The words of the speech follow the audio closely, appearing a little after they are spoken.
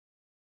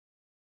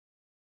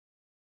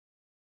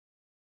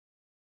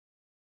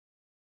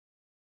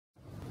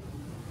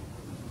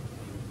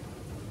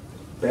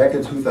Back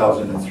in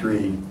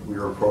 2003, we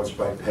were approached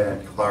by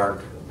Pat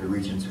Clark, the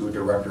Region 2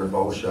 Director of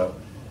OSHA,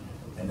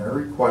 and they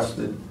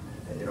requested,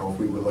 if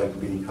we would like to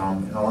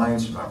become an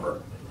Alliance member.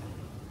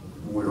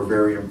 We were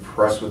very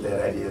impressed with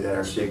that idea that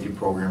our safety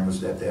program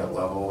was at that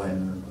level,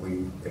 and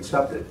we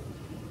accepted.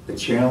 The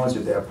challenge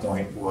at that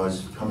point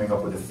was coming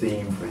up with a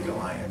theme for the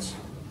Alliance.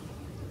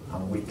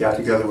 We got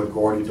together with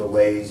Gordy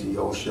DeLays, the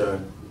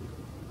OSHA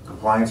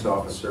compliance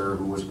officer,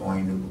 who was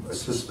going to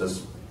assist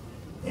us,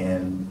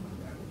 and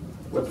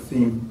what the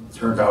theme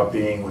turned out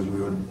being was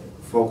we would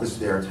focus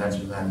their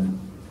attention on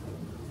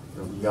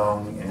the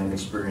young and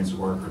inexperienced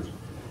workers.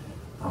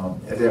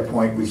 At that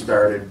point, we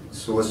started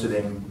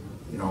soliciting,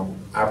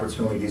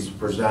 opportunities to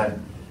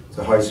present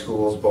to high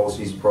schools,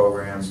 BOCES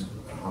programs,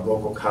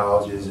 local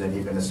colleges, and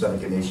even the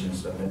Seneca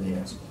Nations of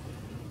Indians.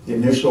 The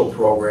initial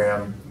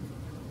program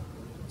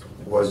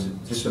was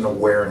just an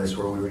awareness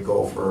where we would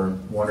go for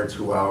 1 or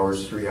 2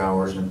 hours, 3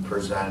 hours, and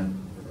present,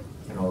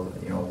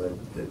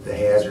 the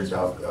hazards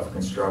of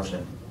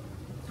construction.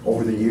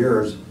 Over the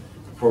years,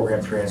 the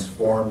program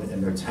transformed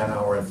into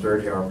 10-hour and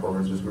 30-hour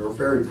programs, which we were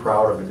very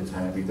proud of at the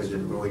time because it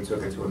really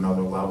took it to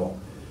another level.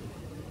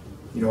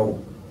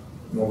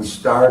 When we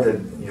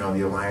started, the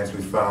Alliance,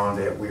 we found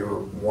that we were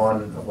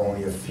one of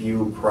only a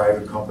few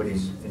private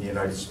companies in the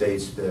United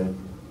States that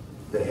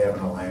have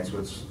an Alliance,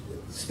 which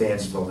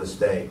stands till this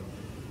day.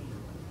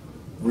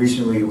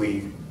 Recently,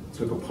 we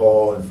took a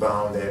poll and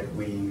found that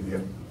we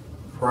have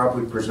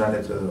probably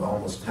presented to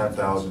almost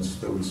 10,000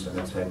 students in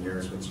the 10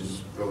 years, which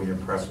is really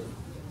impressive.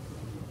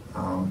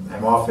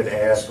 I'm often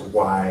asked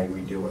why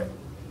we do it.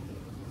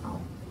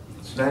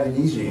 It's not an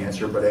easy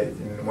answer, but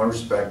in one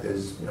respect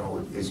is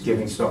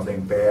giving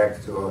something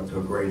back to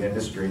a great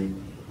industry,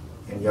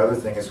 and the other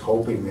thing is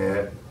hoping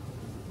that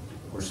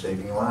we're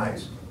saving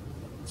lives,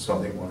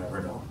 something we'll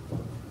never know.